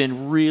we've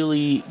been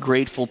really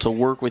grateful to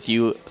work with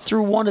you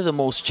through one of the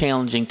most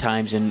challenging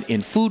times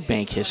in food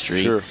bank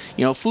history. Sure.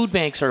 You know, food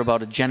banks are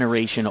about a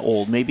generation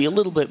old, maybe a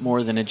little bit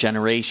more than a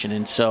generation,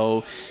 and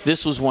so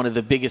this was one of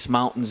the biggest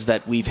mountains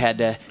that we've had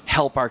to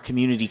help our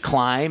community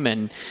climb.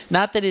 And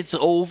not that it's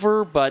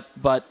over, but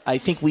I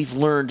think we've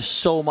learned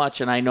so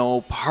much, and I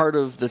know part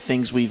of the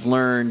things we've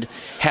learned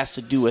has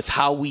to do with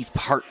how we've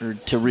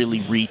partnered to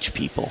really reach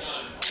people.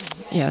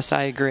 Yes,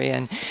 I agree.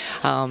 And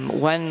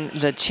when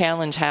the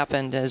challenge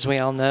happened, as we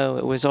all know,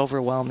 it was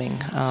overwhelming.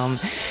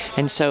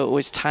 And so it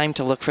was time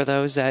to look for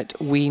those that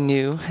we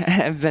knew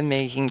have been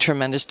making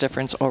tremendous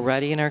difference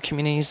already in our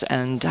communities,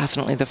 and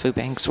definitely the food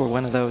banks were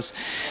one of those.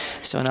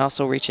 So, and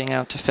also reaching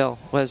out to Phil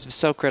was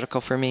so critical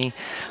for me,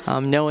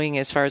 knowing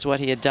as far as what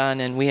he had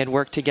done, and we had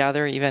worked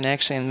together, even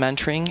actually in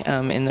mentoring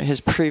in his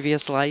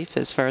previous life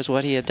as far as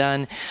what he had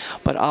done,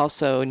 but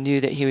also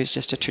knew that he was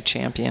just a true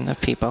champion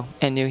of people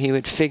and knew he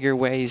would figure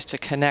ways to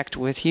connect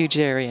with you,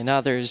 Jerry, and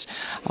others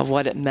of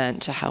what it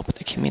meant to help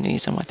the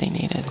communities and what they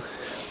needed.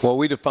 Well,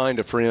 we defined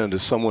a friend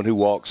as someone who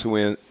walks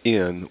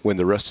in when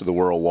the rest of the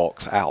world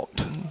walks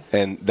out.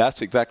 And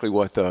that's exactly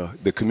what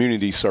the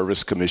Community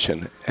Service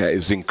Commission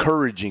is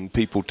encouraging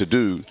people to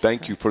do.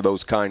 Thank you for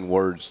those kind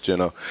words,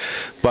 Jenna.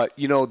 But,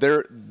 you know,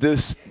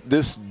 this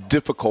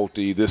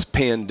difficulty, this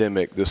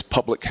pandemic, this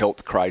public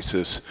health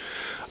crisis,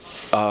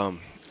 I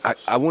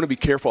want to be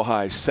careful how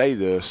I say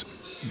this,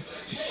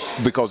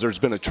 because there's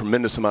been a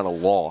tremendous amount of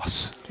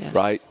loss, yes.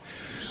 Right?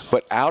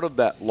 But out of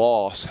that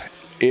loss,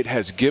 it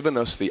has given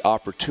us the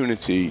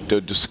opportunity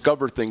to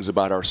discover things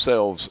about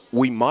ourselves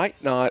we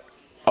might not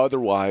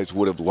otherwise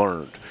would have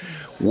learned.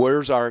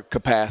 Where's our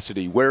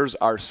capacity? Where's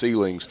our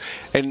ceilings?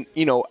 And,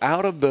 you know,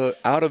 out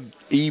of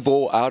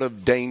evil, out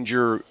of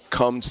danger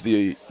comes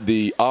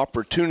the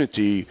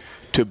opportunity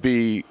to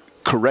be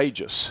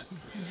courageous.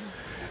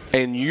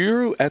 And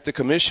you at the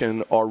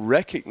commission are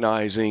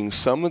recognizing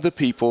some of the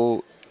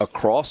people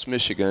across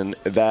Michigan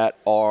that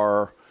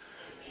are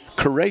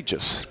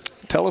courageous.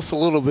 Tell us a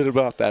little bit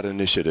about that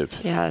initiative.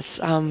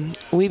 Yes,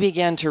 we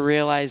began to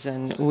realize,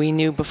 and we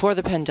knew before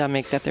the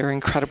pandemic that there were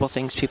incredible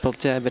things people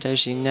did, but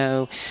as you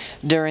know,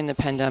 during the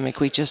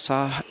pandemic, we just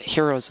saw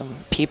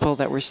heroism, people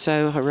that were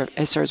so horrific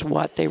as far as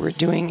what they were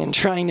doing and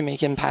trying to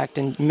make impact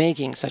and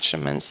making such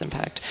tremendous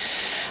impact.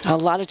 A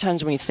lot of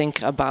times when we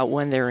think about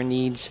when there are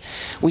needs,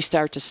 we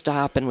start to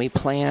stop and we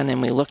plan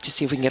and we look to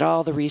see if we can get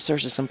all the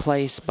resources in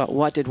place, but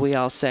what did we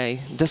all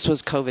say? This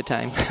was COVID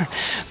time.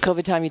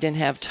 COVID time, you didn't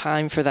have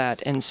time for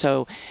that, and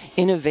so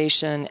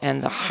innovation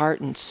and the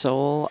heart and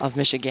soul of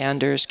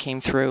Michiganders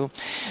came through.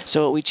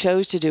 So what we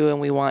chose to do and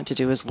we want to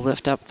do is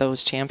lift up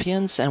those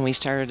champions, and we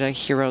started a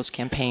Heroes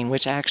campaign,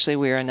 which actually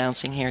we are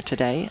announcing here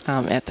today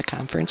at the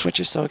conference, which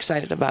we're so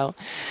excited about.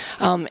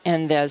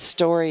 And the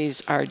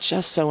stories are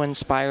just so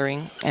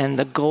inspiring, and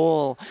the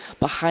goal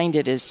behind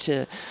it is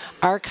to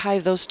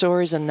archive those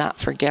stories and not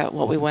forget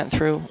what we went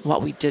through,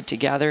 what we did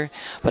together,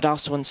 but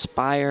also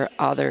inspire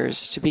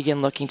others to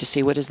begin looking to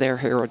see what is their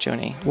hero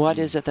journey. What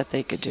is it that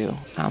they could do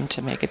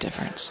to make a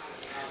difference?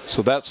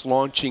 So that's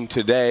launching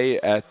today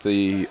at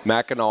the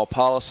Mackinac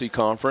Policy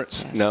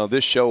Conference. Yes. Now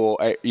this show,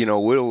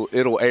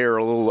 it'll air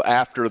a little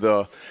after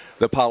the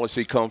the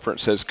policy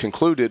conference has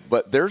concluded,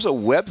 but there's a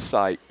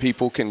website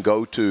people can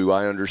go to,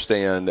 I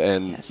understand,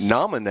 and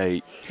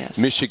nominate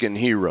Michigan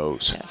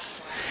heroes.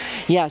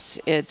 Yes,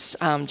 it's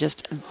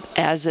just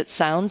as it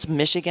sounds,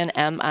 Michigan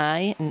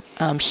MI,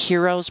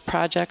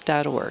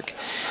 heroesproject.org.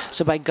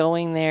 So by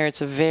going there,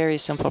 it's a very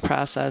simple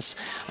process.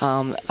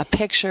 A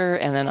picture,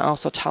 and then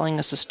also telling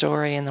us a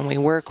story, and then we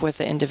work with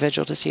the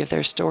individual to see if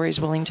their story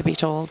is willing to be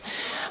told.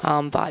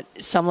 But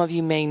some of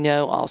you may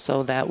know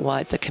also that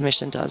what the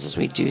commission does is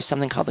we do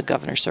something called the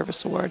Governor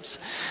Service Awards,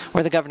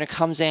 where the governor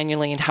comes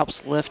annually and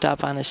helps lift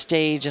up on a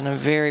stage in a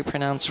very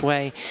pronounced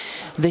way.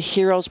 The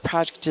Heroes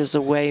Project is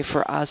a way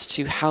for us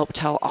to help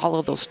tell all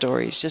of those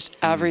stories, just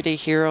everyday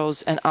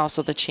heroes and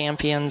also the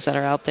champions that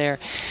are out there.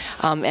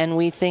 And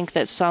we think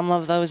that some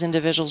of those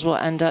individuals will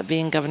end up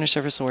being Governor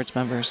Service Awards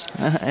members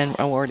and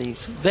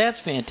awardees. That's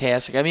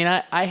fantastic. I mean,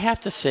 I have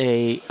to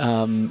say,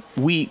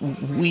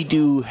 we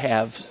do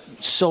have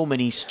so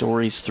many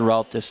stories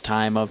throughout this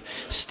time of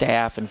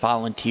staff and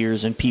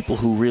volunteers and people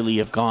who really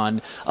have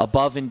gone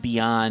above and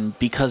beyond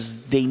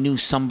because they knew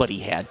somebody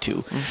had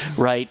to,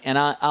 right? And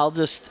I'll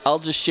just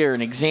share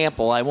an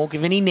example. I won't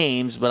give any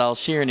names, but I'll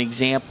share an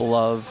example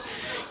of,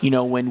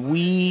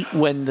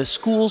 when the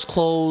schools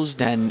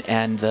closed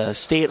and the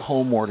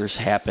stay-at-home orders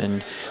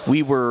happened,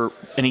 we were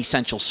an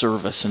essential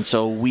service, and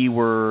so we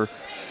were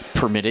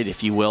permitted,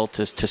 if you will,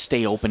 to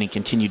stay open and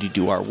continue to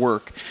do our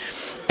work.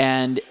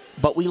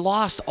 But we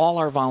lost all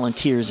our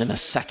volunteers in a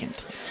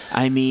second.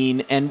 I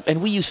mean,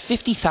 and we use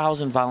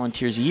 50,000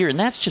 volunteers a year, and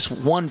that's just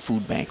one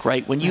food bank,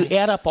 right? When you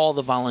add up all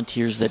the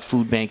volunteers that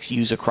food banks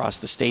use across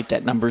the state,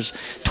 that number's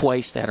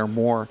twice that or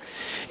more.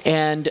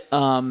 And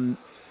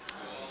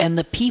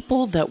the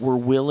people that were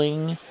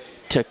willing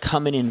to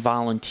come in and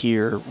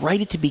volunteer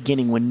right at the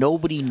beginning when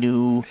nobody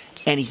knew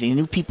anything. They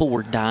knew people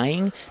were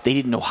dying. They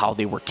didn't know how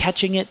they were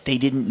catching it. They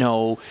didn't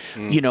know,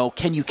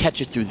 can you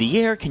catch it through the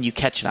air? Can you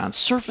catch it on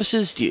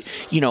surfaces?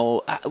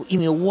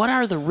 What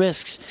are the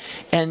risks?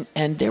 And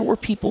there were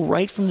people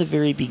right from the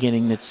very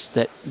beginning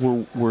that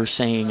were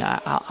saying,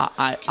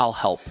 I'll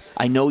help.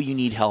 I know you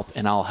need help,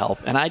 and I'll help.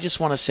 And I just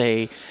want to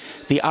say,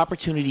 the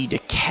opportunity to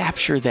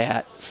capture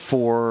that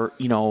for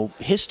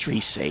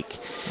history's sake.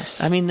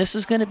 Yes. I mean, this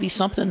is going to be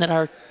something that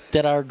our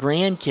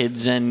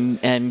grandkids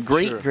and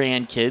great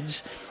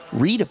grandkids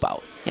read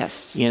about.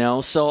 Yes.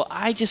 So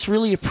I just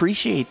really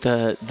appreciate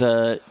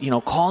the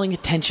calling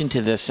attention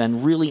to this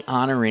and really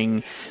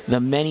honoring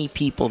the many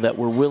people that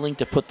were willing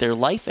to put their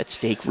life at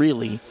stake,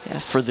 really,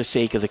 for the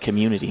sake of the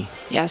community.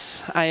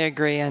 Yes, I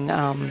agree. And,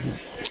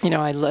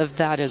 I live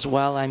that as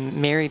well. I'm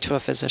married to a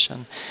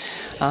physician.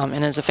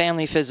 And as a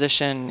family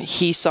physician,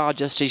 he saw,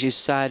 just as you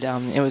said,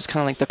 it was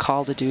kind of like the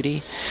call to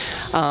duty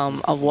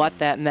of what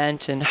that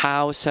meant and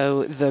how.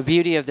 So the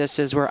beauty of this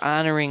is we're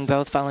honoring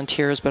both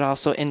volunteers but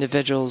also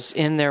individuals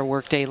in their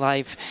workday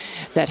life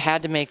that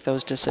had to make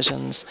those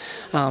decisions.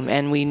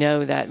 And we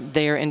know that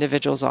they are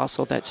individuals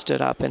also that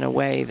stood up in a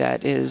way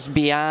that is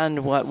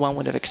beyond what one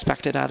would have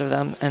expected out of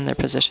them and their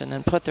position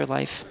and put their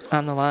life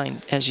on the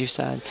line, as you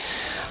said.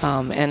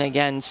 And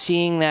again,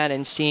 seeing that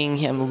and seeing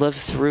him live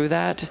through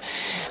that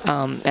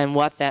and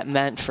what that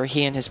meant for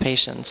he and his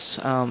patients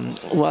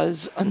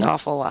was an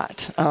awful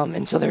lot.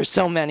 And so there's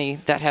so many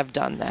that have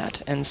done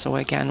that. And so,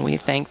 again, we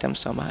thank them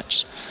so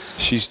much.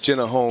 She's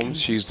Jenna Holmes.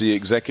 She's the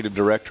Executive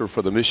Director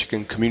for the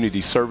Michigan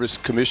Community Service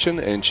Commission,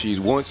 and she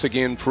once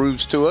again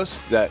proves to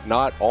us that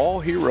not all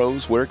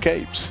heroes wear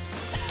capes.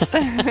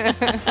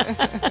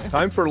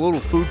 Time for a little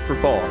food for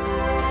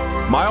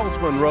thought. Miles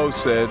Monroe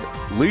said,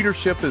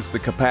 "Leadership is the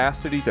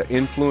capacity to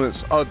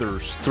influence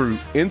others through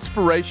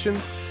inspiration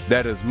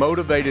that is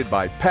motivated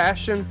by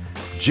passion,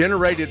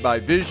 generated by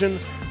vision,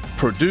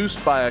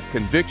 produced by a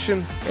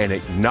conviction, and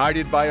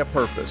ignited by a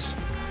purpose."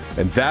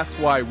 And that's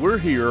why we're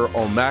here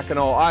on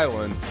Mackinac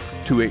Island,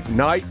 to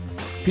ignite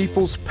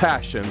people's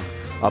passion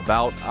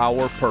about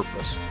our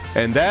purpose.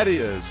 And that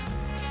is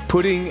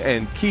putting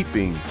and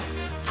keeping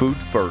food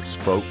first,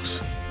 folks.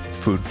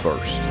 Food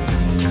first.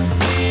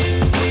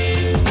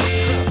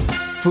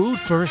 Food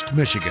First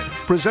Michigan,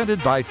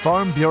 presented by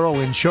Farm Bureau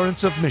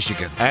Insurance of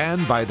Michigan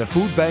and by the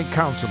Food Bank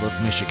Council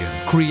of Michigan,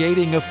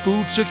 creating a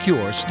food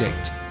secure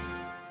state.